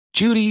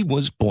Judy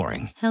was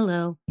boring.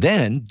 Hello.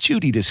 Then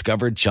Judy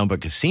discovered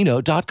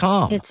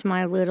ChumbaCasino.com. It's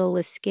my little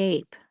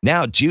escape.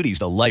 Now Judy's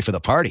the life of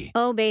the party.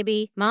 Oh,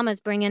 baby, mama's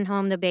bringing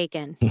home the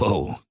bacon.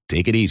 Whoa,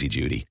 take it easy,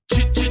 Judy.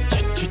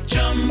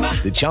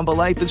 The Chumba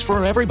life is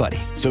for everybody.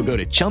 So go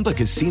to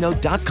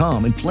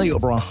ChumbaCasino.com and play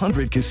over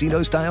 100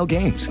 casino-style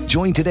games.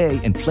 Join today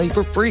and play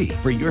for free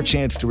for your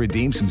chance to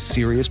redeem some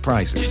serious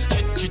prizes.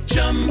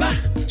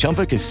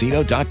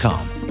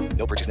 ChumbaCasino.com.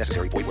 No purchase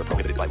necessary. Void where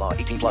prohibited by law.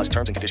 18 plus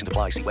terms and conditions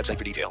apply. See website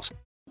for details.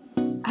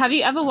 Have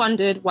you ever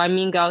wondered why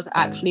mean girls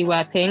actually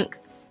wear pink?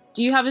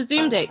 Do you have a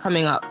Zoom date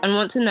coming up and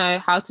want to know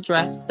how to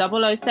dress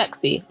 00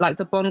 sexy like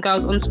the Bond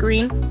girls on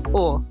screen?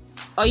 Or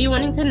are you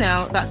wanting to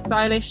nail that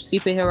stylish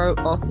superhero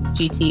off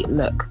GT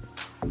look?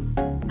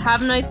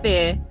 Have no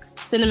fear,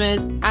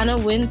 Cinema's Anna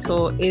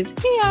Wintour is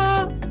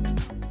here.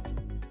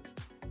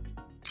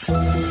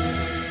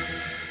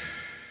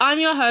 I'm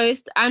your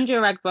host,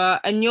 Andrea Ragbar,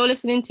 and you're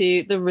listening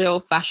to The Real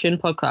Fashion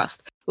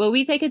Podcast, where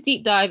we take a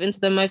deep dive into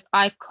the most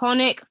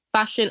iconic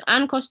fashion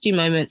and costume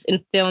moments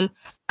in film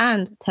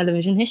and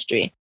television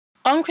history.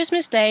 On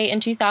Christmas Day in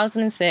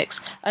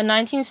 2006, a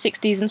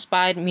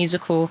 1960s-inspired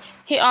musical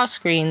hit our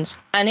screens,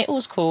 and it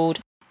was called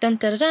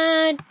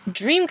Dreamgirls.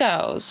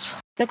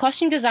 The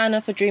costume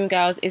designer for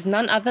Dreamgirls is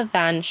none other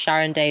than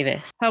Sharon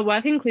Davis. Her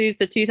work includes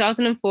the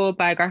 2004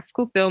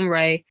 biographical film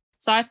Ray,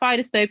 sci-fi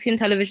dystopian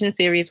television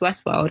series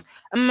Westworld,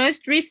 and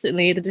most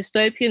recently the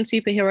dystopian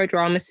superhero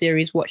drama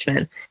series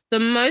Watchmen, the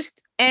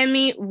most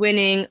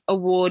Emmy-winning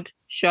award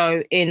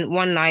show in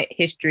one night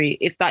history,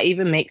 if that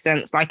even makes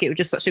sense. Like, it was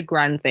just such a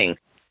grand thing.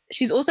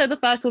 She's also the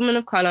first woman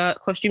of color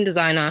costume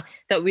designer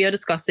that we are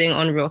discussing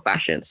on Real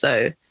Fashion.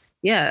 So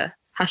yeah,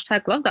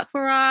 hashtag love that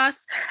for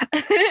us.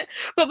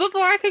 But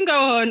before I can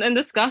go on and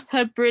discuss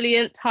her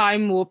brilliant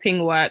time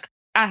warping work,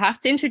 I have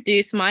to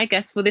introduce my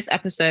guest for this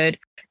episode,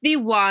 the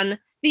one,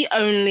 the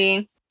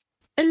only,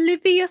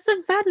 Olivia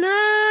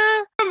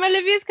Savannah from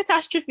Olivia's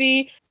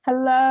Catastrophe.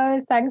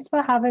 Hello, thanks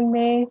for having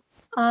me.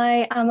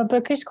 I am a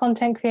bookish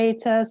content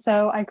creator,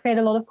 so I create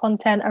a lot of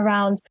content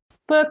around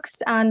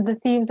books and the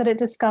themes that it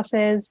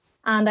discusses.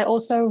 And I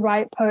also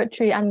write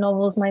poetry and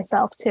novels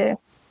myself too.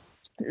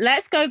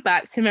 Let's go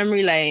back to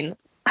memory lane.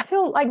 I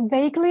feel like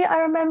vaguely I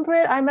remember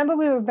it. I remember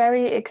we were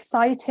very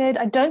excited.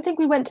 I don't think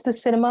we went to the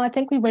cinema. I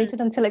think we waited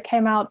until it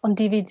came out on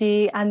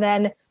DVD, and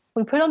then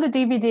we put on the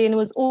DVD and it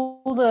was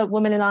all the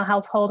women in our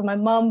household, my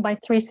mum, my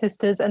three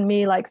sisters and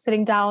me, like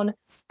sitting down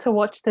to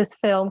watch this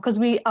film because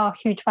we are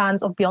huge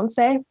fans of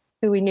Beyonce,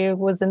 who we knew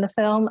was in the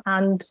film,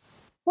 and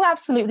we're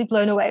absolutely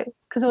blown away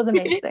because it was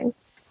amazing.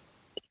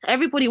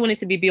 Everybody wanted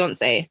to be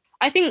Beyonce.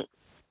 I think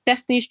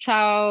Destiny's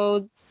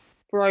Child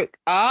broke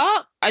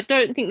up. I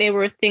don't think they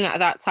were a thing at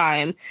that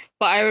time,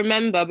 but I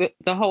remember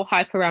the whole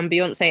hype around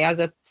Beyonce as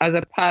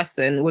a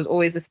person was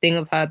always this thing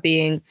of her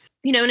being,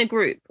 you know, in a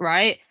group,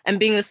 right? And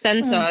being the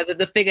center,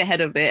 the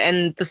figurehead of it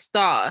and the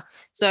star.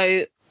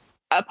 So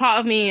a part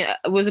of me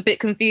was a bit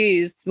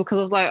confused because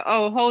I was like,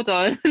 oh, hold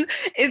on.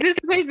 Is this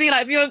supposed to be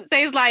like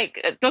Beyonce's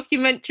like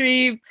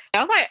documentary? I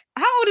was like,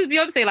 how old is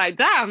Beyonce? Like,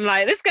 damn,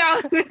 like this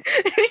girl,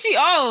 is she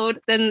old?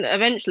 Then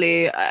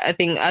eventually, I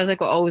think as I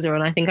got older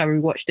and I think I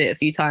rewatched it a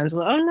few times, I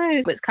was like, oh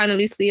no, it's kind of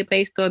loosely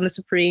based on the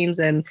Supremes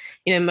and,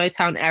 you know,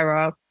 Motown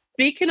era.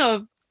 Speaking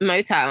of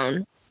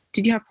Motown,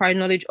 did you have prior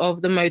knowledge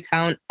of the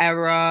Motown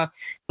era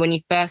when you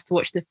first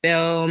watched the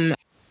film?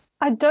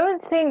 I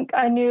don't think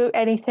I knew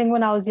anything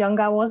when I was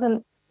younger. I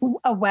wasn't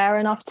aware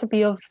enough to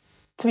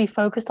be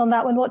focused on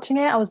that when watching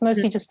it. I was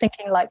mostly just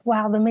thinking like,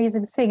 wow, the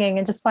amazing singing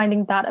and just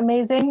finding that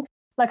amazing.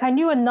 Like I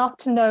knew enough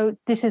to know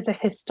this is a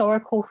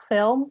historical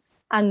film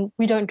and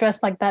we don't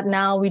dress like that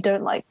now. We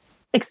don't like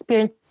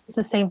experience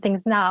the same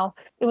things now.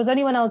 It was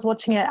only when I was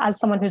watching it as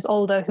someone who's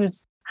older,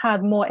 who's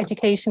had more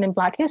education in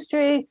Black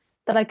history,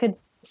 that I could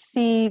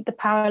see the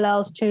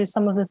parallels to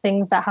some of the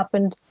things that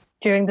happened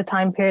during the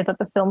time period that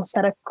the film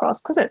set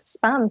across, because it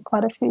spans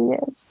quite a few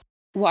years.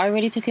 What I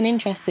really took an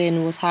interest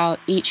in was how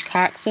each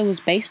character was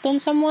based on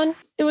someone.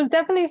 It was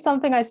definitely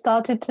something I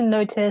started to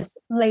notice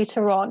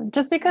later on,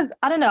 just because,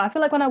 I don't know, I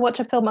feel like when I watch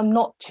a film, I'm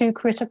not too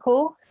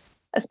critical,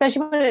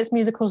 especially when it's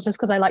musicals, just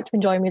because I like to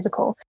enjoy a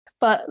musical.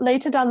 But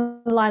later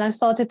down the line, I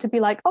started to be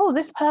like, oh,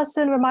 this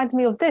person reminds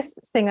me of this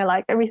singer,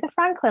 like Aretha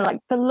Franklin,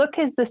 like the look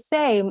is the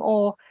same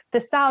or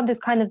the sound is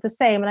kind of the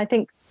same. And I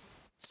think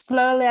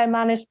slowly I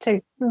managed to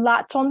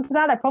latch onto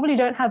that. I probably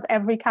don't have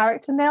every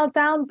character nailed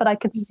down, but I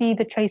could see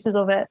the traces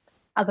of it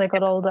as I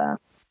got older.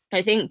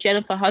 I think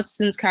Jennifer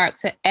Hudson's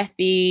character,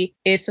 Effie,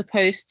 is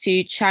supposed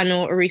to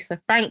channel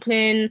Aretha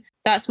Franklin.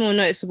 That's more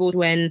noticeable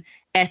when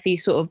Effie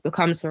sort of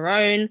becomes her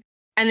own.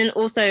 And then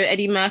also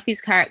Eddie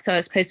Murphy's character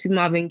is supposed to be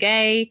Marvin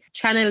Gaye,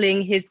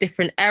 channeling his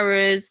different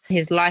eras,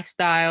 his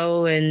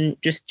lifestyle and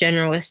just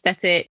general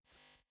aesthetic.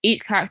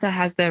 Each character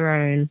has their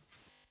own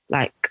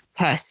like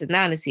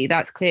personality.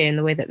 That's clear in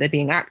the way that they're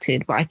being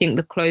acted. But I think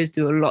the clothes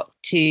do a lot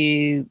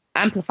to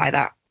amplify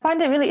that. I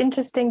find it really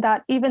interesting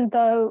that even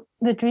though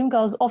the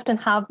Dreamgirls often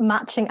have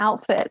matching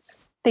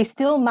outfits, they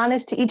still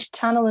manage to each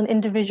channel an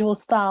individual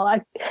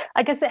style.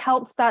 I guess it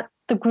helps that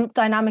the group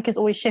dynamic is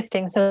always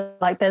shifting. So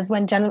like there's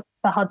when Jennifer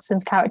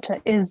Hudson's character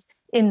is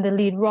in the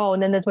lead role,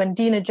 and then there's when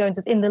Dina Jones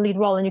is in the lead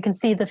role, and you can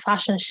see the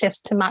fashion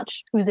shifts to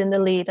match who's in the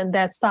lead and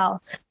their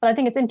style. But I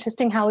think it's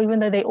interesting how even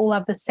though they all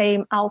have the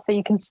same outfit,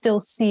 you can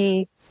still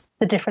see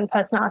the different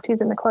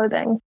personalities in the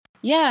clothing.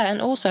 Yeah, and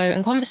also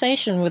in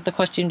conversation with the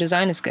Costume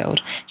Designers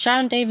Guild,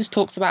 Sharon Davis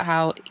talks about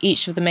how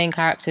each of the main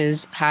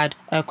characters had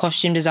a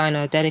costume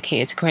designer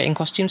dedicated to creating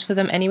costumes for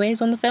them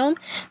anyways on the film.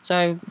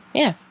 So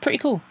yeah, pretty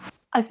cool.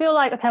 I feel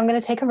like, okay, I'm going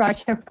to take a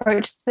writing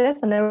approach to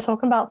this. I know we're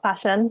talking about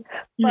fashion,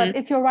 but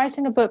if you're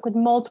writing a book with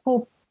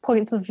multiple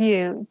points of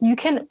view, you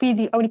can be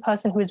the only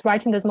person who is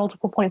writing those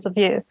multiple points of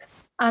view.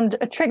 And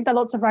a trick that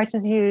lots of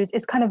writers use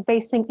is kind of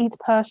basing each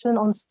person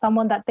on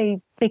someone that they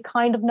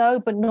kind of know,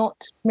 but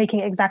not making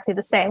it exactly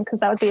the same,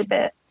 because that would be a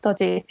bit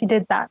dodgy if you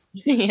did that.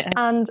 Yeah.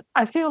 And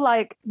I feel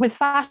like with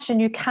fashion,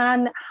 you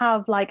can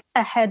have like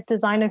a head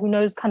designer who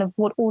knows kind of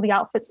what all the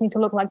outfits need to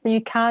look like, but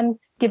you can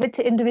give it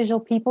to individual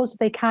people so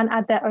they can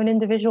add their own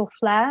individual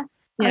flair.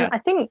 Yeah. And I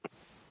think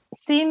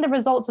seeing the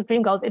results of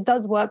Dreamgirls, it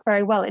does work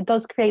very well. It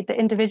does create the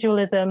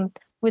individualism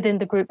within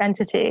the group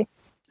entity.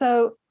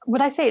 So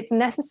would I say it's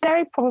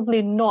necessary?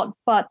 Probably not,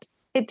 but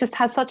it just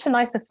has such a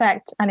nice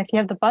effect. And if you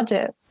have the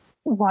budget,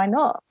 why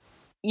not?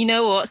 You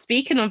know what?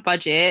 Speaking of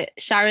budget,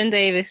 Sharon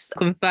Davis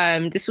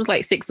confirmed, this was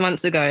like 6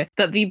 months ago,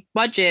 that the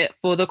budget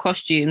for the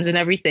costumes and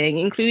everything,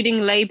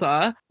 including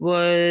labor,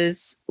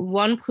 was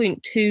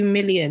 $1.2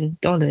 million.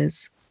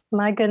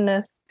 My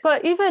goodness.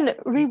 But even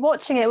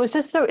rewatching it was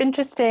just so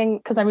interesting,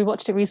 because I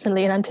rewatched it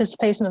recently in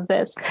anticipation of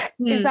this,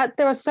 is that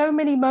there are so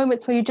many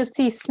moments where you just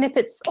see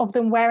snippets of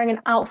them wearing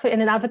an outfit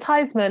in an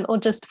advertisement, or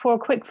just for a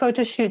quick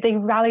photo shoot, they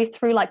rally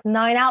through like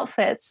 9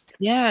 outfits.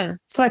 Yeah.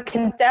 So I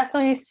can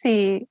definitely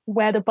see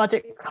where the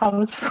budget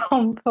comes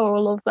from for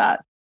all of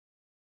that.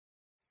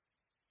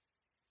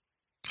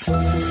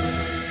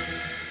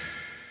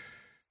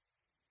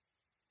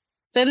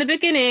 So in the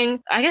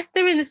beginning, I guess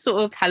they're in this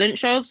sort of talent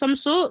show of some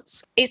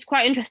sorts. It's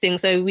quite interesting.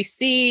 So we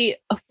see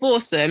a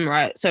foursome,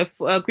 right? So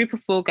a group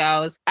of 4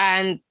 girls,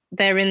 and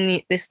they're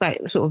in this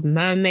like sort of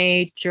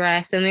mermaid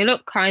dress, and they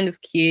look kind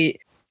of cute.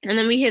 And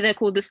then we hear they're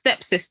called the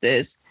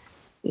Stepsisters.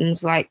 And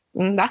it's like,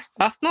 that's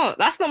not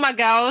my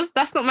girls.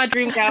 That's not my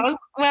dream girls.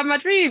 Where are my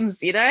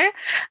dreams, you know?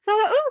 So I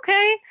was like, oh,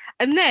 okay.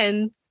 And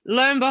then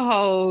lo and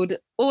behold,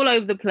 all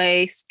over the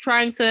place,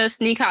 trying to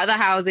sneak out of the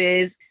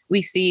houses,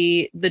 we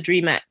see the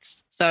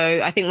Dreamettes.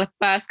 So I think the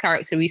first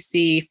character we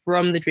see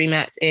from the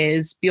Dreamettes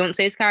is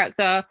Beyonce's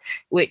character,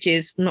 which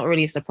is not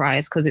really a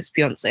surprise because it's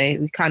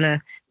Beyonce.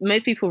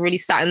 Most people really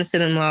sat in the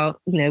cinema,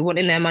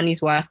 wanting their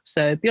money's worth.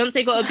 So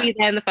Beyonce got to be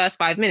there in the first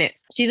 5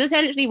 minutes. She's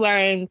essentially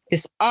wearing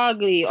this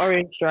ugly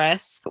orange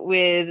dress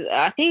with,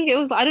 I think it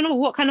was, I don't know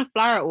what kind of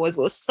flower it was,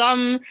 but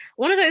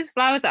one of those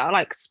flowers that are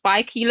like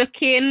spiky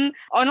looking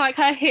on like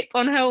her hip,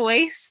 on her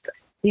waist.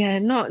 Yeah,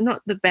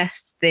 not the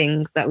best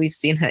thing that we've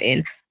seen her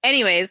in.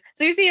 Anyways,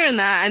 so we see her in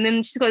that, and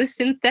then she's got this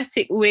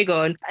synthetic wig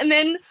on. And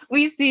then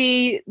we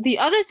see the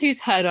other 2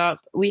 turn up.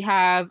 We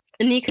have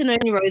Anika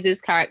Noni Rose's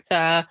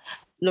character,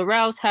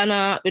 Laurel, turn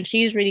up, and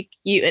she's really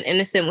cute and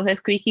innocent with her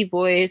squeaky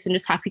voice and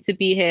just happy to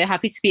be here,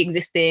 happy to be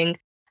existing.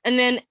 And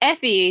then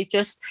Effie,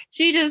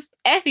 she was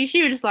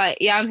just like,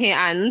 yeah, I'm here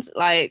and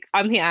like,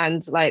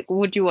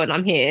 what do you want?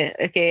 I'm here.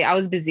 Okay, I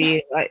was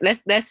busy. Like,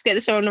 let's get the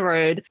show on the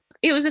road.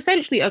 It was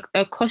essentially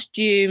a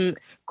costume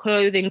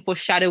clothing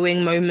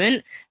foreshadowing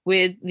moment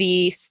with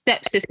the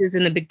Stepsisters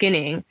in the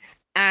beginning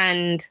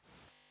and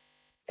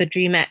the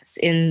Dreamettes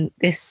in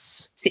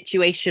this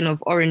situation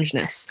of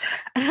orangeness.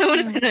 I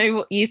wanted to know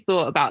what you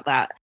thought about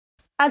that.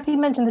 As you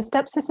mentioned, the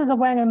Stepsisters are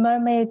wearing a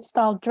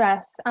mermaid-style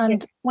dress.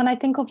 And when I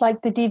think of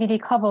like the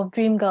DVD cover of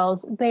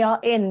Dreamgirls, they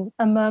are in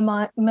a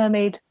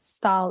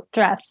mermaid-style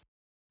dress.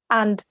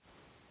 And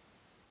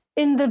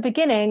in the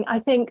beginning, I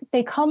think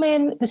they come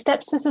in, the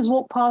Stepsisters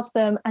walk past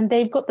them, and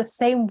they've got the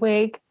same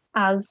wig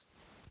as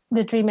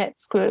the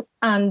Dreamettes group.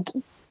 And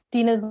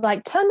Dina's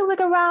like, turn the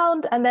wig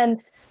around. And then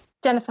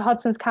Jennifer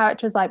Hudson's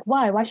character is like,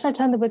 why? Why should I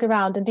turn the wig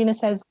around? And Dina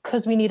says,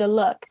 because we need a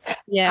look.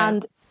 Yeah.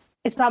 And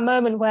it's that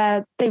moment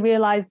where they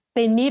realize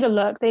they need a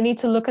look. They need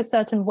to look a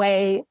certain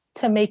way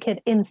to make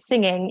it in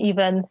singing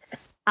even.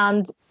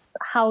 And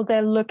how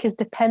their look is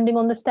depending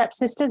on the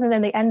Stepsisters. And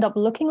then they end up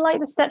looking like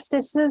the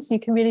Stepsisters. You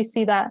can really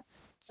see that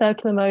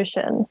circular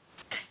motion.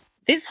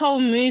 This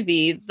whole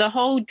movie, the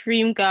whole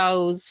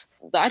Dreamgirls,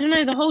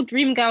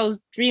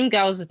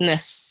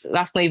 dreamgirlsness,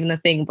 that's not even a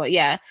thing, but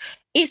yeah,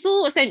 it's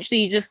all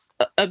essentially just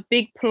a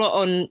big plot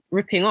on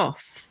ripping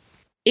off.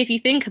 If you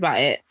think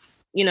about it,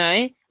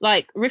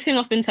 like ripping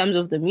off in terms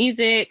of the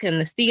music and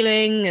the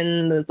stealing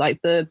and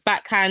the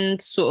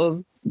backhand sort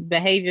of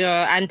behavior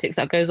antics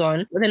that goes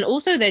on, but then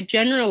also their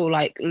general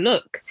like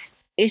look.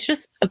 It's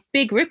just a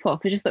big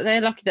rip-off. It's just that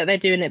they're lucky that they're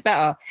doing it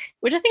better,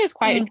 which I think is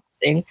quite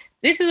interesting.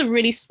 This is a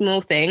really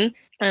small thing,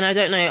 and I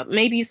don't know,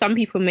 maybe some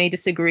people may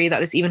disagree that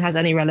this even has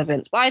any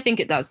relevance, but I think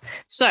it does.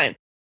 So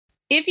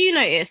if you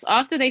notice,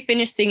 after they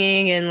finish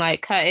singing and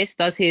like Curtis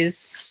does his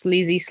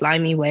sleazy,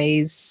 slimy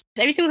ways,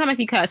 every single time I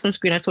see Curtis on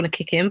screen, I just want to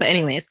kick him. But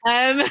anyways,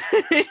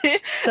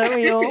 Don't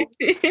we all?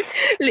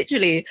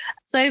 literally.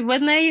 So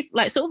when they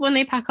when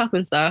they pack up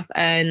and stuff,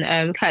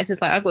 and Curtis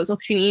is like, I've got this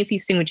opportunity for you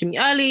to sing with Jimmy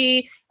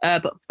early,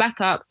 but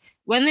back up.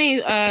 When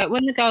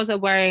the girls are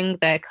wearing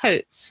their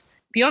coats,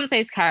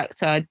 Beyonce's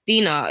character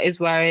Dina is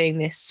wearing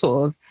this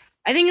sort of,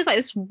 I think it's like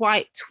this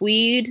white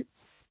tweed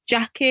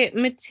jacket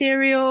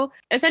material,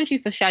 essentially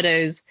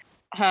foreshadows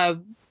her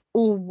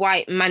all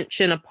white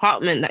mansion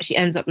apartment that she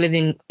ends up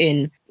living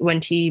in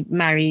when she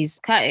marries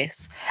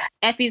Curtis.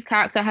 Effie's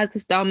character has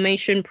this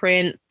Dalmatian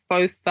print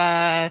faux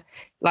fur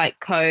like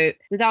coat.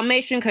 The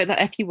Dalmatian coat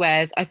that Effie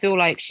wears, I feel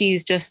like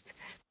she's just,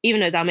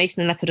 even though Dalmatian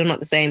and leopard are not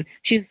the same,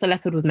 she's a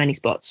leopard with many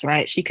spots,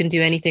 right? She can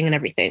do anything and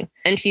everything.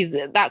 And she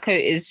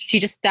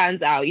just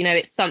stands out. You know,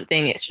 it's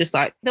something. It's just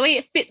like the way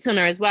it fits on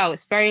her as well.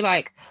 It's very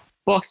like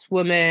boss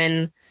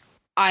woman,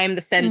 I am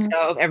the center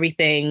of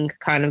everything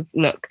kind of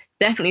look.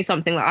 Definitely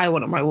something that I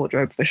want on my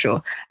wardrobe for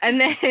sure. And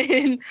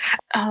then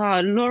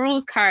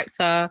Laurel's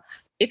character,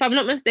 if I'm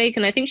not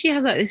mistaken, I think she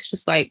has like this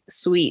just like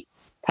sweet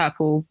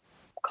purple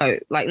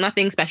coat, like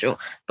nothing special,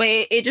 but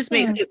it just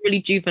makes it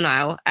really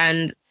juvenile,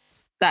 and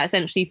that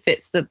essentially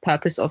fits the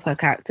purpose of her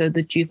character,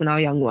 the juvenile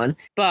young one.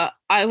 But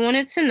I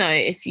wanted to know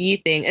if you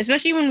think,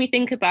 especially when we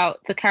think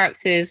about the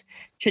characters'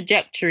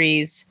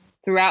 trajectories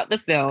throughout the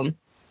film,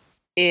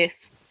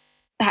 if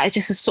that is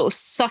just a sort of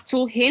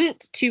subtle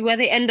hint to where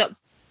they end up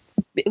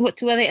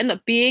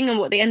being and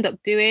what they end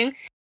up doing.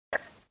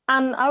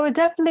 And I would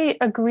definitely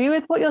agree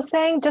with what you're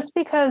saying, just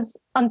because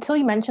until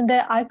you mentioned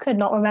it, I could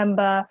not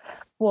remember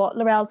what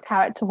Laurel's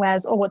character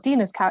wears or what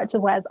Dina's character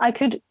wears. I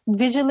could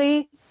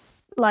visualize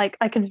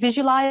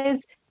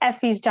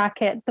Effie's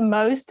jacket the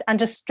most, and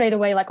just straight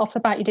away, like off the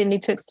bat, you didn't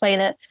need to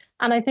explain it.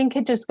 And I think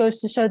it just goes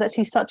to show that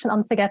she's such an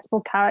unforgettable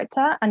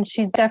character. And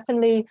she's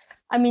definitely,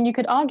 I mean, you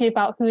could argue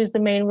about who is the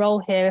main role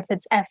here, if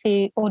it's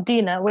Effie or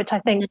Dina, which I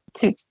think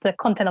suits the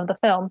content of the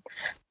film.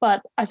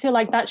 But I feel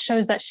like that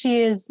shows that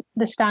she is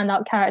the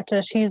standout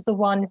character. She's the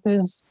one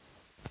who's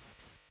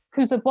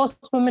a boss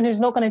woman who's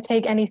not going to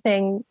take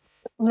anything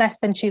less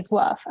than she's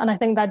worth. And I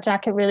think that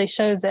jacket really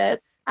shows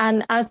it.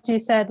 And as you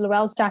said,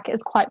 Laurel's jacket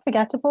is quite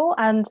forgettable.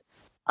 And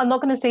I'm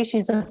not going to say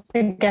she's a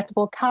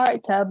forgettable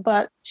character,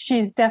 but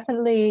she's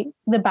definitely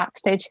the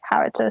backstage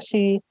character.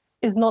 She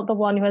is not the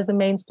one who has the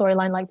main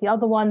storyline like the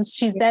other ones.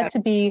 She's there to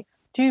be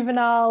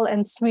juvenile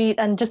and sweet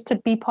and just to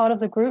be part of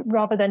the group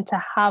rather than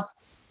to have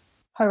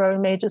her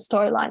own major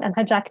storyline. And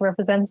her jacket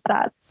represents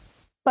that.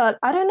 But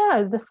I don't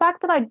know, the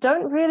fact that I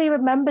don't really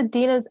remember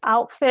Dina's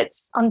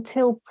outfits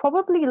until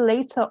probably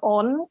later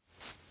on,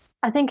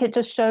 I think it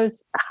just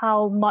shows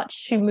how much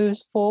she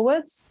moves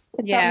forwards,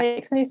 if that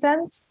makes any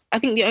sense. I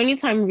think the only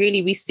time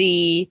really we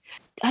see,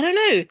 I don't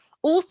know,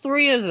 all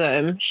three of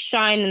them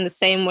shine in the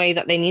same way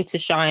that they need to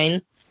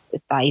shine,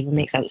 if that even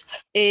makes sense,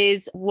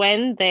 is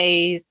when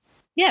they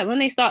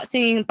start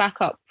singing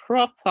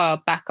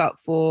proper backup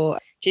for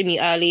Jimmy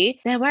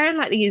early. They're wearing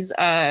like these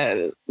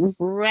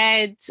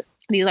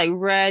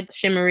red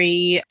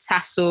shimmery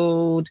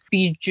tasseled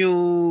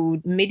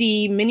bejeweled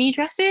mini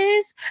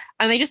dresses,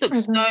 and they just look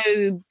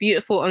so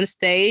beautiful on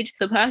stage.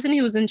 The person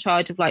who was in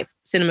charge of like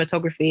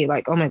cinematography,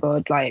 like, oh my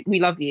god, like,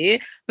 we love you,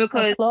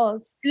 because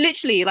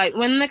literally like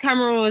when the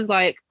camera was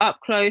like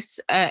up close,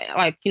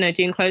 like, you know,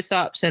 doing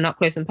close-ups and up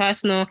close and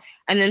personal,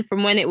 and then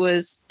from when it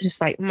was just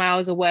like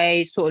miles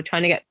away, sort of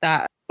trying to get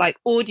that like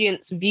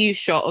audience view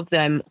shot of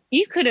them,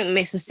 you couldn't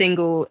miss a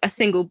single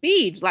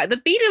bead. Like the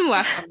beading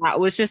work on that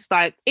was just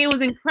like, it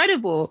was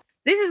incredible.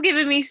 This is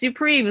giving me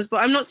Supremes, but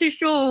I'm not too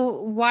sure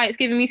why it's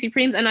giving me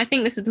Supremes. And I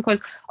think this is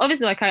because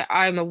obviously like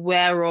I'm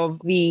aware of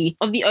the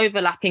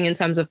overlapping in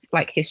terms of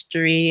like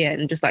history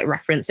and just like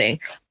referencing,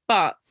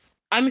 but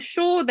I'm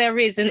sure there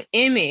is an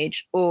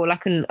image or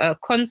like a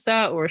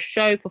concert or a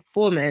show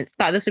performance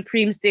that the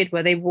Supremes did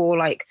where they wore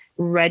like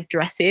red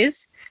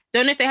dresses.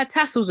 Don't know if they had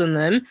tassels on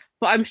them,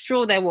 but I'm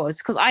sure there was,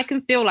 because I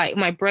can feel like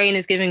my brain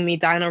is giving me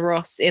Diana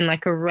Ross in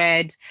like a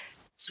red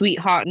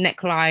sweetheart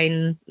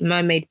neckline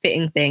mermaid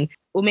fitting thing.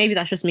 Or maybe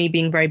that's just me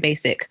being very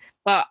basic.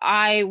 But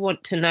I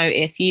want to know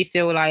if you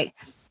feel like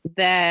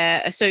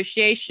their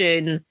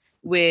association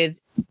with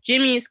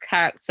Jimmy's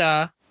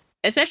character,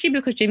 especially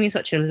because Jimmy is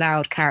such a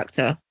loud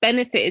character,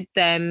 benefited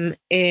them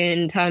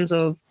in terms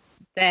of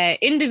their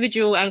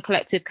individual and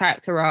collective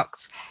character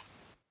arcs,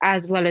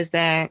 as well as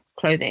their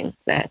clothing,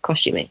 their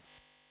costuming.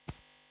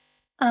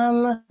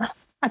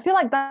 I feel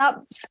like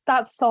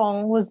that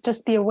song was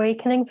just the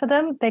awakening for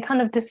them. They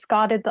kind of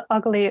discarded the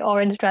ugly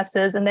orange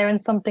dresses and they're in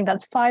something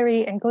that's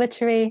fiery and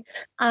glittery.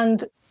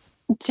 And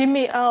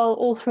Jimmy Earl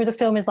all through the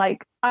film is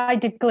like, I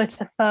did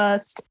glitter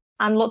first.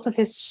 And lots of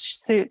his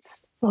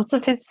suits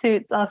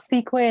are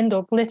sequined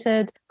or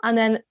glittered. And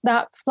then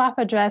that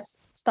flapper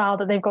dress style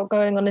that they've got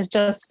going on is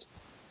just,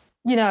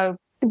 you know,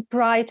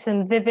 bright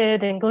and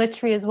vivid and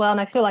glittery as well.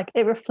 And I feel like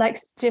it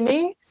reflects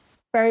Jimmy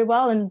very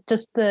well, and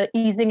just the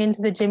easing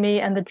into the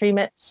Jimmy and the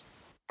Dreamettes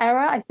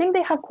era. I think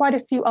they have quite a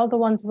few other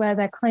ones where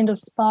they're kind of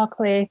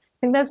sparkly. I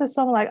think there's a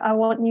song like I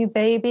Want You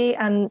Baby,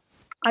 and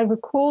I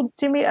recalled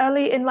Jimmy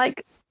Early in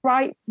like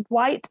bright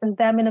white and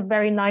them in a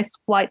very nice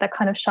white that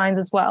kind of shines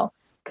as well.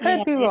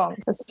 Could be wrong.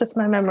 That's just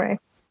my memory.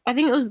 I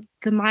think it was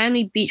the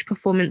Miami Beach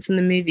performance in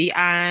the movie,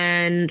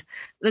 and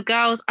the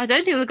girls, I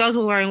don't think the girls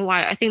were wearing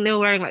white. I think they were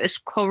wearing like this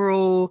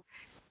coral,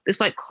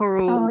 like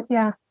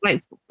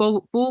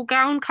ball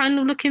gown kind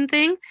of looking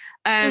thing.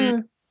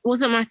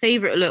 Wasn't my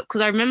favorite look,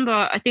 because I remember,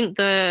 I think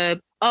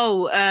Curtis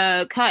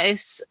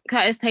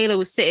Taylor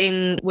was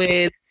sitting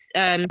with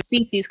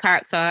Cece's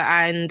character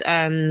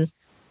and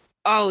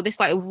this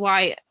like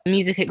white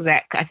music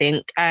exec, I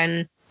think,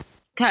 and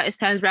Curtis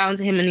turns around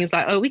to him and he was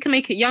like, oh, we can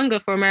make it younger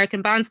for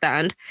American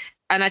Bandstand.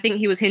 And I think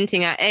he was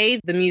hinting at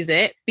A, the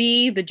music,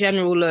 B, the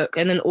general look.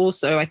 And then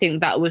also I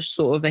think that was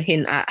sort of a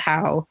hint at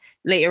how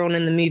later on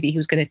in the movie he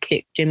was going to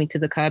kick Jimmy to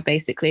the curb,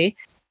 basically.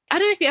 I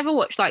don't know if you ever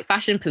watched like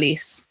Fashion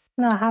Police.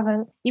 No, I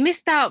haven't. You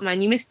missed out,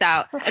 man. You missed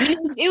out. I mean,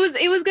 it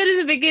was good in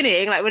the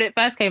beginning, like when it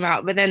first came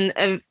out, but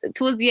then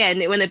towards the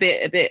end, it went a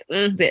bit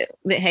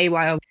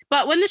haywire.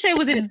 But when the show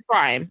was in its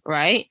prime,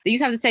 right? They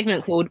used to have the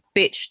segment called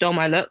 "Bitch Stole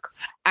My Look,"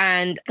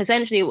 and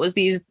essentially it was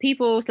these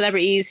people,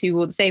 celebrities who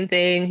wore the same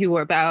thing, who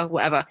wore better,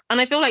 whatever.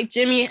 And I feel like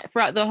Jimmy,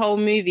 throughout the whole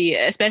movie,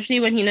 especially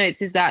when he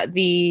notices that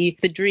the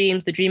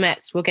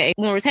dreamettes were getting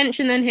more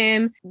attention than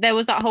him, there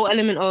was that whole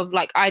element of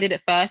like, I did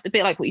it first, a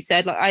bit like what you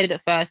said, like I did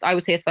it first, I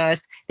was here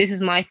first, this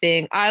is my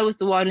thing. I was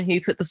the one who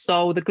put the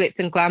soul, the glitz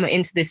and glamour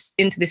into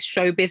this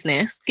show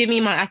business. Give me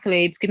my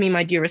accolades, give me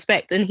my due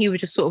respect. And he was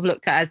just sort of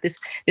looked at as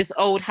this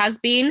old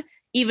has-been,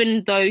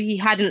 even though he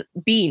hadn't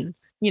been,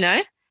 you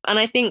know? And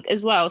I think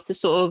as well,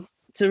 to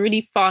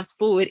really fast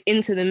forward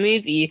into the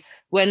movie,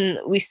 when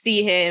we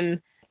see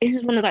him, this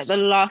is one of like the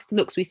last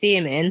looks we see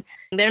him in.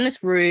 They're in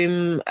this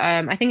room.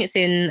 I think it's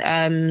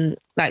in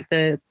like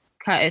the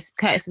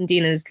Curtis and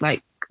Dina's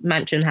like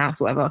mansion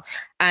house, whatever.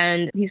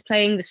 And he's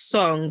playing the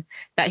song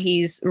that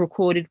he's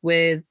recorded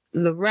with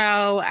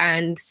Laurel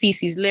and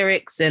Cece's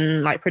lyrics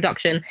and like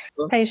production.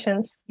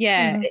 Patience.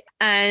 Yeah. Mm-hmm.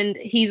 And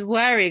he's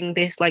wearing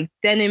this like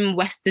denim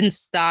Western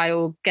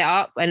style get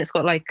up, and it's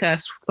got like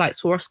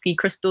Swarovski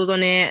crystals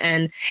on it,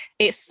 and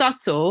it's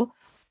subtle.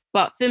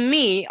 But for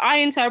me, I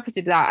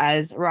interpreted that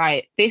as,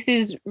 right, this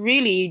is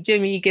really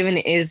Jimmy giving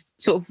it his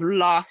sort of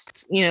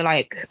last,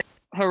 like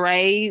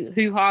hooray,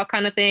 hoo-ha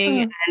kind of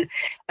thing.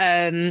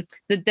 And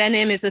the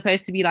denim is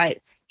supposed to be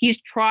like, he's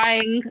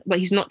trying, but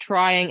he's not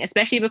trying,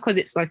 especially because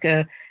it's like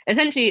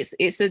essentially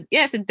it's a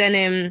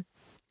denim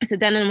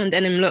on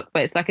denim look,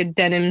 but it's like a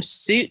denim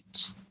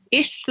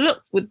suit-ish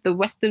look with the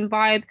Western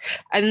vibe.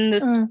 And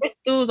the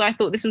crystals, I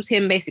thought this was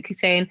him basically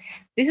saying,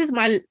 this is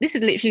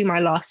literally my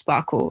last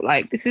sparkle.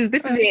 Like this is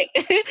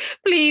it.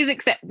 Please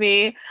accept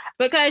me.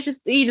 But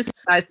he just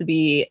decides to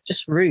be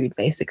just rude,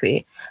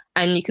 basically.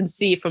 And you can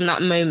see from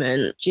that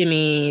moment,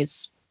 Jimmy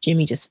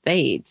just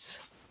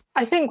fades.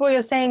 I think what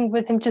you're saying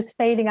with him just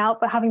fading out,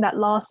 but having that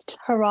last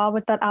hurrah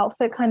with that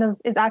outfit kind of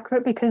is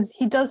accurate, because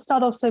he does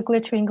start off so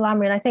glittery and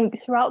glamoury. And I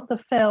think throughout the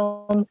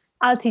film,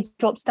 as he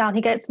drops down, he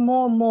gets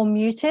more and more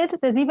muted.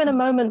 There's even a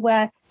moment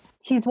where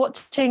he's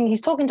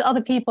talking to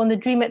other people, and the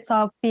dreamettes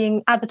are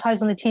being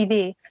advertised on the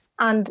TV.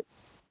 And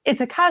it's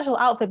a casual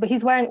outfit, but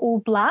he's wearing all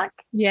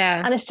black.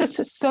 Yeah. And it's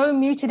just so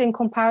muted in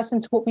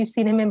comparison to what we've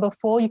seen him in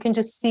before. You can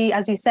just see,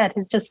 as you said,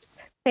 he's just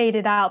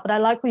faded out. But I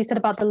like what you said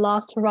about the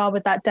last hurrah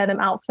with that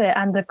denim outfit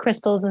and the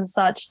crystals and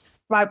such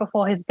right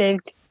before his big,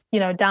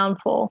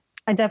 downfall.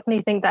 I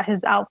definitely think that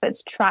his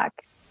outfits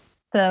track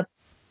the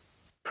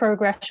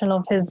progression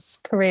of his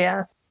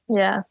career.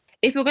 Yeah.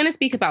 If we're going to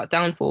speak about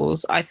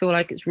downfalls, I feel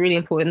like it's really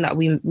important that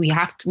we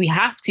have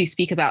to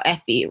speak about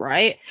Effie,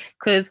 right?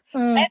 Because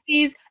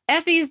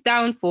Effie's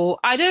downfall,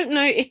 I don't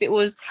know if it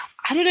was,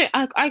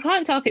 I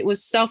can't tell if it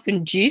was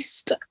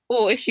self-induced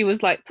or if she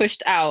was like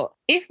pushed out.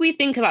 If we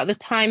think about the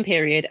time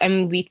period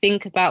and we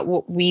think about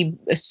what we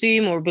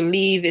assume or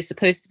believe is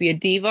supposed to be a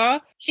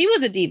diva, she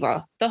was a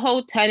diva. The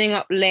whole turning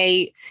up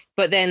late,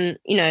 but then,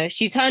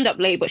 she turned up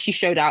late, but she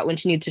showed out when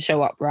she needed to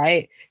show up,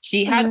 right?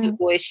 She had the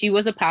voice, she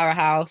was a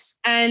powerhouse.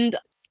 And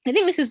I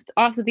think this is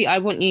after the I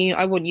want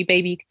you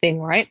baby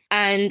thing, right?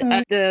 And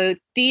the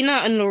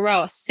Dina and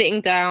Laurel are sitting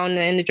down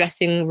in the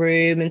dressing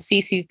room, and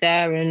Cece's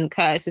there and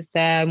Curtis is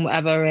there and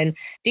whatever. And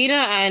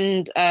Dina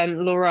and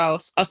Laurel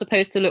are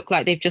supposed to look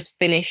like they've just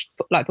finished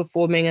like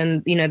performing,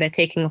 and they're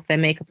taking off their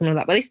makeup and all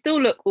that, but they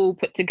still look all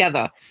put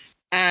together.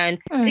 And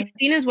I think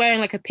Dina's wearing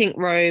like a pink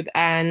robe,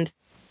 and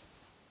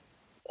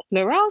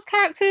Laurel's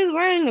character is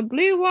wearing a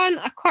blue one.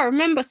 I can't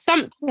remember,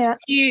 some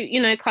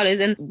few, colours.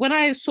 And when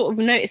I sort of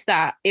noticed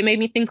that, it made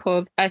me think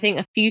of, I think,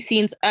 a few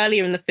scenes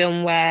earlier in the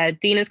film where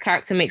Dina's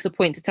character makes a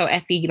point to tell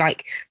Effie,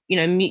 like,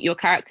 mute your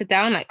character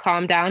down, like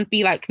calm down,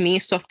 be like me,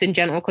 soft and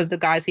gentle, because the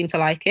guys seem to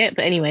like it.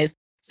 But anyways,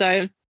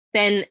 so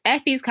then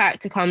Effie's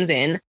character comes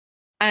in,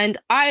 and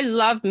I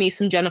love me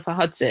some Jennifer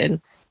Hudson.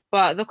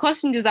 But the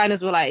costume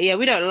designers were like, yeah,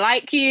 we don't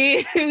like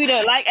you. We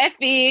don't like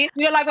Effie.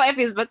 We don't like what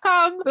Effie's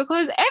become.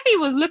 Because Effie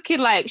was looking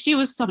like she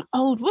was some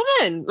old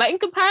woman. Like, in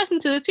comparison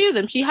to the two of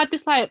them, she had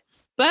this, like,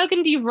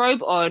 burgundy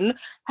robe on.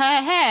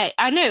 Her hair,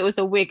 I know it was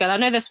a wig, and I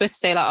know they're supposed to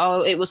say like,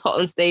 oh, it was hot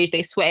on stage,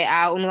 they sweat it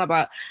out and all that,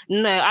 but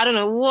no, I don't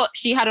know what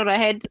she had on her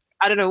head.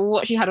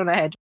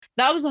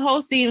 That was the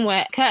whole scene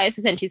where Curtis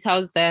essentially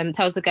tells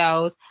the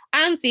girls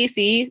and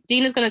Cece,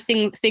 Dina's going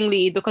to sing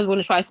lead because we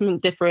want to try something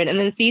different. And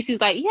then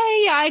Cece's like,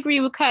 yeah, I agree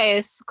with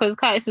Curtis because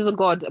Curtis is a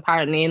god,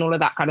 apparently, and all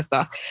of that kind of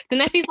stuff. Then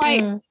Effie's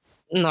like,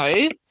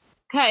 no.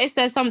 Curtis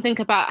says something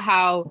about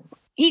how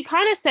he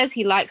kind of says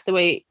he likes the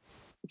way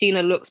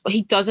Dina looks, but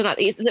he doesn't.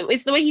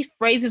 It's the way he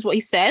phrases what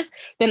he says.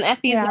 Then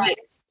Effie's like,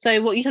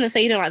 so what are you trying to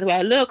say? You don't like the way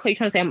I look? Or are you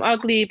trying to say I'm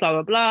ugly? Blah,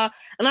 blah, blah.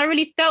 And I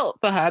really felt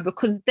for her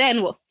because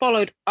then what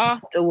followed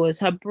after was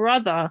her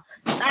brother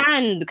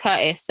and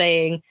Curtis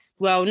saying,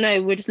 well, no,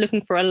 we're just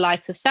looking for a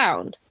lighter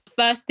sound.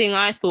 First thing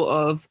I thought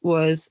of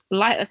was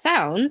lighter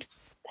sound,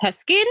 her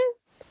skin.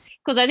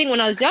 Because I think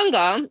when I was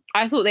younger,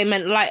 I thought they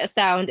meant lighter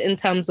sound in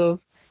terms of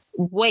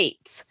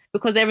weight.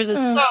 Because there is a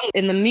song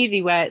in the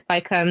movie where it's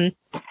like heavy,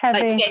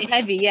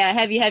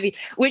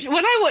 which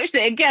when I watched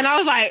it again, I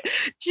was like,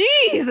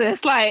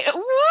 Jesus, like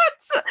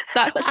what?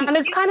 And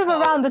it's kind of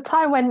around the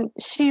time when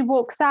she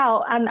walks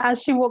out, and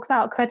as she walks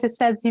out, Curtis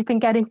says, you've been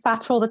getting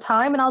fatter all the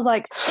time. And I was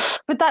like,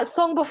 but that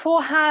song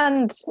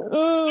beforehand,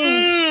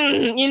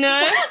 you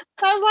know?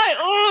 So I was like,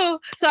 oh.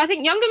 So I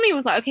think younger me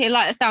was like, okay,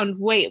 lighter sound,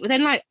 weight. But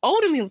then like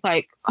older me was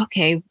like,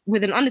 okay,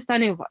 with an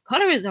understanding of like,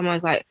 colorism, I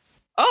was like,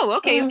 oh,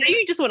 okay, so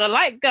you just want a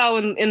light girl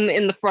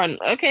in the front.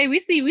 Okay, we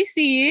see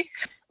you.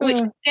 Which,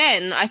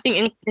 again, I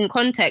think in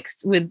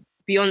context with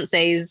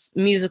Beyonce's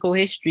musical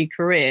history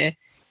career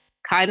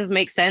kind of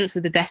makes sense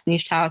with the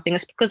Destiny's Child thing.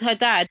 It's because her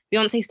dad,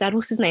 Beyonce's dad,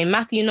 what's his name?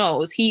 Matthew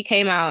Knowles, he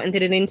came out and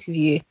did an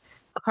interview.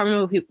 I can't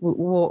remember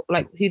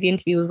who the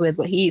interview was with,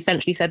 but he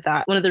essentially said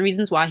that one of the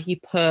reasons why he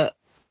put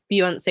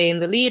Beyonce in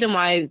the lead and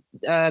why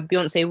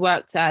Beyonce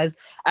worked as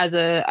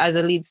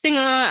a lead singer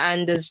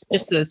and as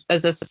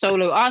a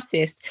solo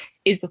artist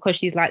is because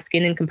she's light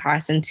skinned in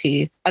comparison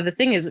to other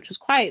singers, which was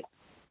quite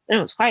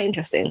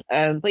interesting.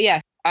 But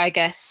yeah, I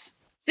guess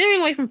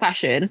steering away from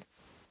fashion,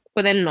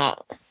 but then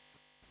not.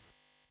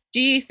 Do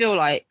you feel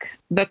like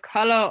the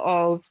color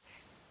of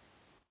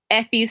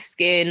Effie's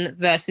skin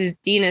versus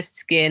Dina's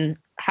skin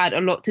had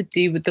a lot to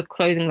do with the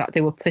clothing that they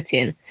were put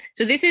in?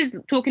 So this is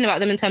talking about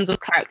them in terms of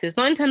characters,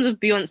 not in terms of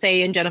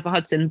Beyonce and Jennifer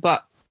Hudson,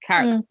 but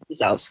characters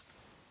themselves.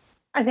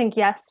 I think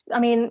yes. I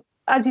mean,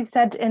 as you've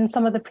said in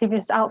some of the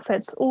previous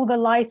outfits, all the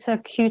lighter,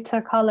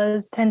 cuter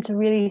colors tend to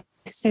really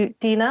suit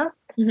Dina.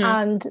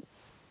 And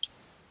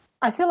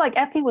I feel like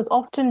Effie was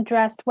often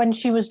dressed when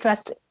she was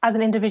dressed as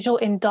an individual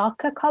in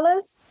darker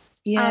colors.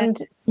 Yeah. And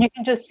you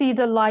can just see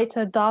the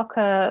lighter,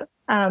 darker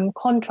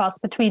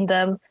contrast between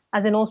them,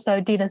 as in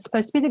also Dina's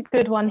supposed to be the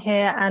good one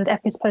here and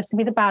Effie's supposed to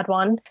be the bad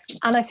one.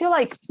 And I feel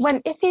like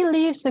when Effie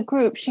leaves the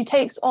group, she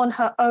takes on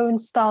her own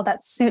style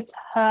that suits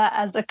her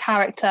as a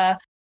character.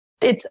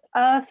 It's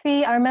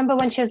earthy. I remember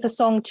when she has the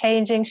song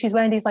Changing, she's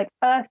wearing these like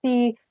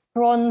earthy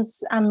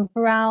bronze and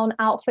brown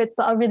outfits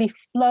that are really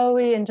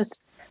flowy and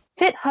just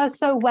fit her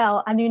so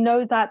well. And you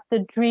know that the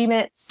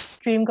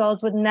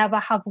Dreamgirls would never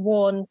have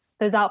worn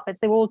those outfits.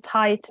 They were all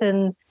tight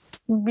and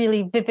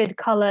really vivid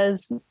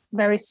colors,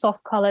 very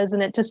soft colors.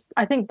 And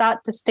I think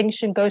that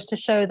distinction goes to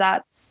show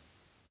that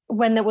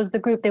when there was the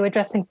group, they were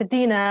dressing for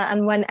Dina.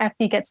 And when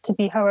Effie gets to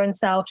be her own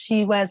self,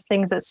 she wears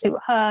things that suit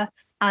her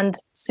and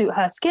suit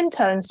her skin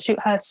tones, suit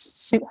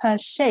her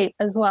shape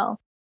as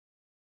well.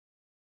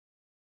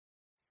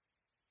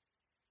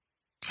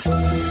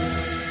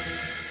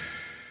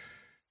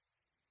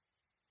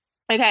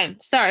 Okay,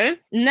 so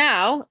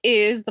now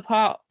is the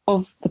part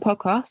of the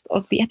podcast,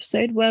 of the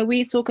episode, where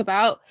we talk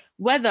about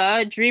whether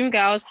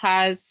Dreamgirls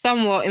has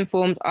somewhat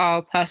informed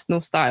our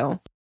personal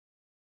style.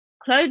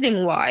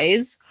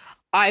 Clothing-wise,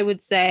 I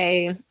would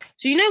say,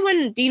 so you know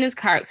when Dina's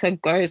character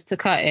goes to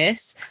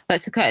Curtis,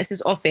 like to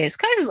Curtis's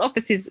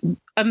office is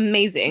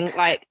amazing.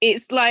 Like,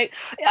 it's just, like,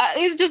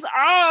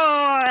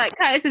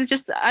 Curtis is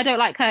just, I don't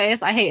like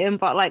Curtis, I hate him,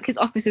 but like his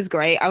office is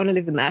great. I want to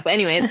live in there. But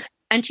anyways,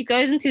 and she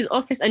goes into his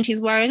office and she's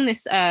wearing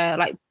this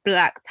like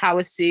black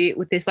power suit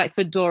with this like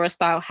fedora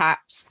style hat.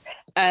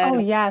 Oh,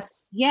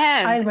 yes.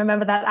 Yeah. I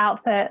remember that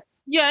outfit.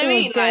 Yeah, I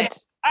mean, good.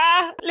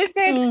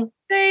 Listen,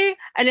 see,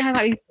 and it had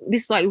like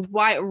this like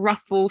white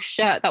ruffle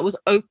shirt that was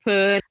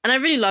open, and I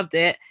really loved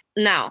it.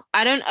 Now,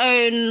 I don't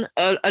own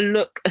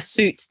a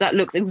suit that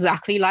looks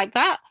exactly like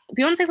that.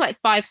 Beyonce's like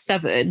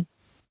 5'7",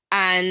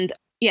 and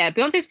yeah,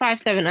 Beyonce's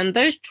 5'7", and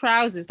those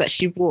trousers that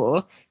she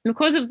wore,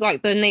 because of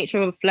like the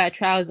nature of a flare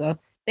trouser,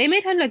 they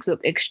made her legs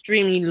look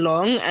extremely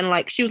long, and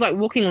like she was like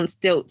walking on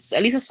stilts.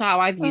 At least that's how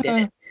I viewed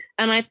it.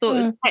 And I thought it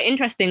was quite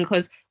interesting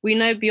because we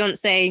know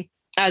Beyonce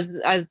as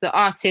the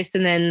artist,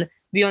 and then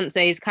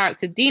Beyonce's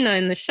character Dina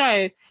in the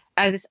show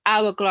as this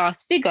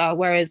hourglass figure,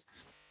 whereas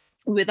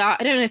I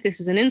don't know if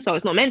this is an insult,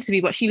 it's not meant to be,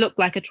 but she looked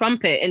like a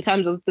trumpet in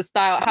terms of the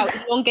style, how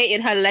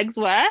elongated her legs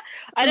were.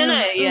 I don't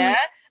know, yeah.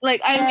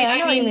 Like,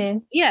 I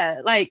mean,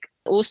 yeah, like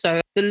also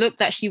the look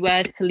that she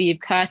wears to leave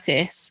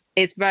Curtis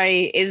is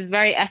very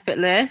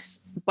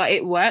effortless, but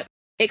it worked.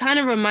 It kind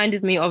of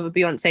reminded me of a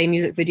Beyonce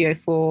music video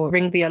for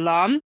Ring the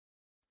Alarm.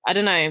 I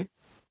don't know.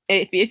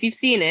 If you've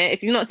seen it,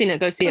 if you've not seen it,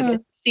 go see it. But if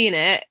you've seen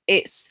it,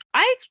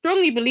 I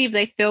strongly believe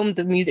they filmed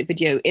the music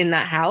video in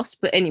that house.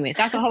 But anyways,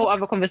 that's a whole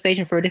other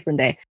conversation for a different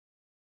day.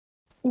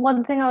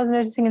 One thing I was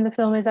noticing in the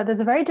film is that there's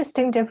a very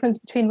distinct difference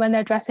between when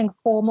they're dressing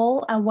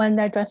formal and when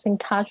they're dressing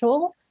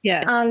casual.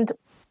 Yeah. And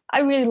I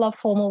really love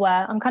formal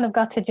wear. I'm kind of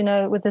gutted,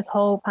 with this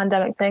whole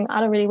pandemic thing. I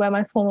don't really wear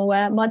my formal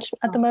wear much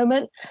at the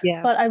moment.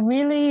 Yeah. But I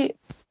really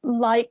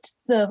liked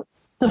the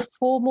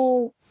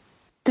formal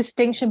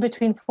distinction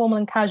between formal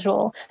and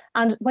casual.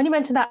 And when you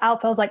mentioned that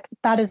outfit, I was like,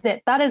 that is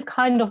it. That is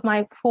kind of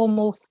my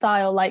formal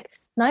style, like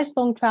nice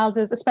long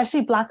trousers,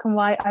 especially black and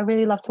white. I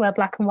really love to wear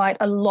black and white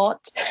a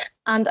lot.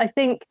 And I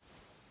think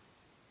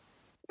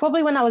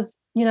probably when I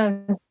was,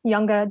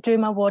 younger,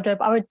 during my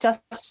wardrobe, I would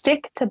just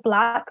stick to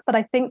black. But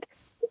I think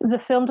the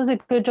film does a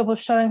good job of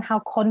showing how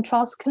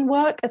contrast can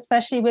work,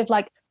 especially with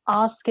like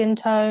our skin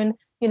tone,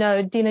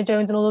 Dina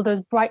Jones and all of those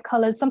bright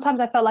colors.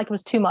 Sometimes I felt like it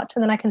was too much,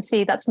 and then I can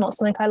see that's not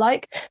something I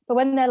like. But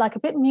when they're like a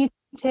bit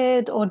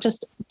muted or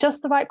just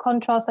the right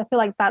contrast, I feel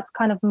like that's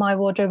kind of my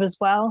wardrobe as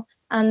well.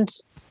 And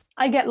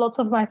I get lots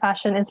of my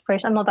fashion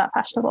inspiration. I'm not that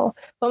fashionable,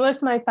 but most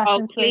of my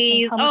fashion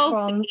inspiration comes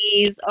from...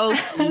 Please.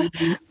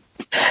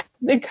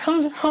 It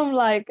comes from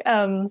like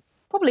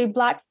probably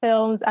Black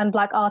films and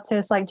Black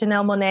artists like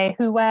Janelle Monáe,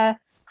 who wear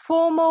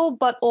formal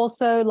but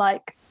also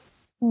like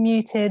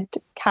muted,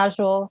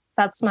 casual.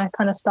 That's my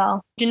kind of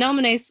style. Janelle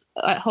Monáe's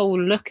whole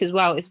look as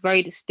well is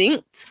very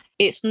distinct.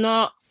 It's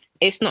not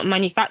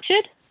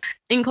manufactured.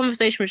 In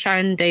conversation with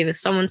Sharon Davis,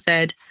 someone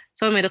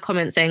made a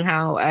comment saying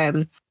how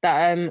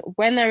that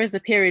when there is a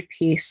period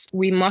piece,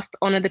 we must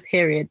honor the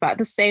period, but at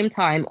the same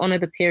time honor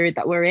the period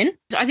that we're in.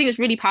 So I think it's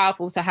really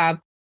powerful to have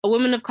a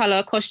woman of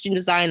color costume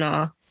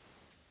designer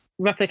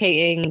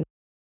replicating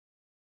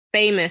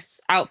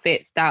famous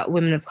outfits that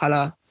women of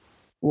color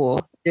wore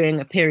during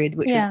a period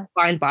which was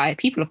defined by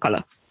people of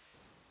color.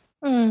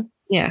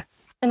 Yeah.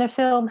 And a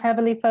film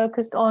heavily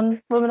focused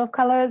on women of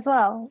color as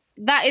well.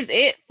 That is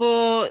it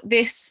for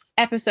this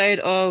episode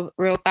of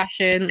Real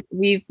Fashion.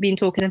 We've been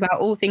talking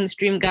about all things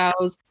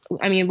Dreamgirls.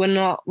 I mean, we're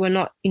not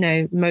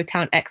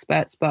Motown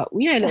experts, but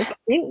we know a little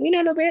something. We know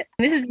a little bit.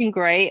 This has been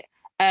great.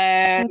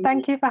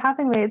 Thank you for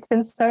having me. It's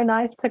been so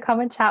nice to come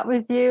and chat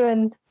with you.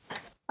 And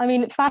I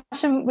mean,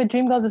 fashion with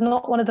Dreamgirls is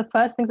not one of the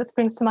first things that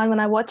springs to mind when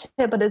I watch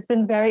it, but it's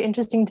been very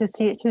interesting to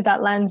see it through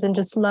that lens and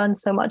just learn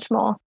so much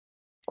more.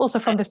 Also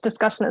from this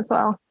discussion as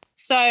well.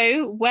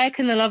 So where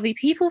can the lovely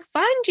people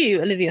find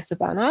you, Olivia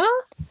Savannah?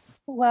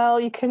 Well,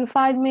 you can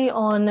find me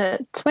on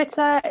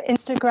Twitter,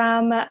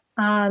 Instagram,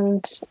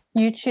 and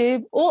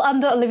YouTube, all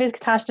under Olivia's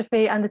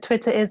Catastrophe, and the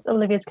Twitter is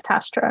Olivia's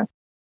Catastro.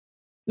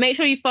 Make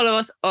sure you follow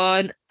us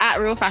on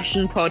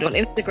 @RealFashionPod on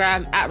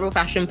Instagram,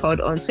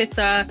 @RealFashionPod on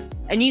Twitter,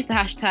 and use the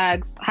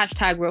hashtags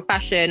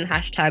 #RealFashion,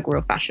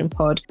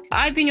 #RealFashionPod.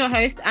 I've been your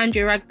host,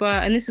 Andrea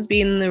Ragba, and this has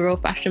been the Real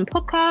Fashion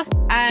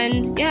Podcast.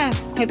 And yeah,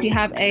 hope you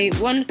have a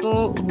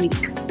wonderful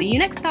week. See you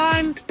next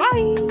time.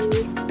 Bye.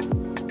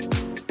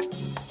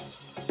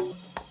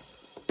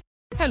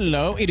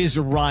 Hello, it is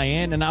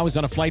Ryan, and I was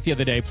on a flight the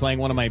other day playing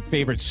one of my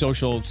favorite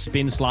social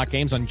spin slot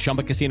games on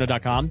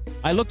ChumbaCasino.com.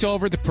 I looked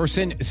over at the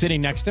person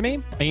sitting next to me,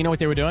 and you know what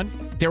they were doing?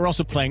 They were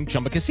also playing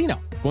Chumba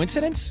Casino.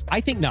 Coincidence?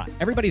 I think not.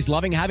 Everybody's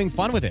loving having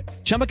fun with it.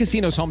 Chumba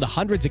Casino is home to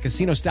hundreds of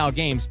casino-style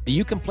games that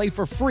you can play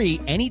for free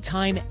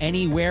anytime,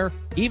 anywhere,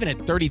 even at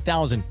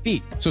 30,000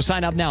 feet. So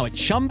sign up now at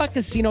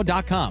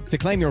ChumbaCasino.com to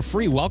claim your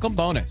free welcome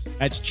bonus.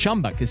 That's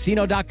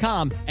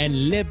ChumbaCasino.com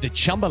and live the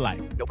Chumba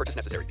life. No purchase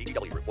necessary.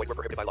 VGW. Void where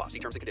prohibited by law. See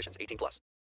terms and conditions. 18+.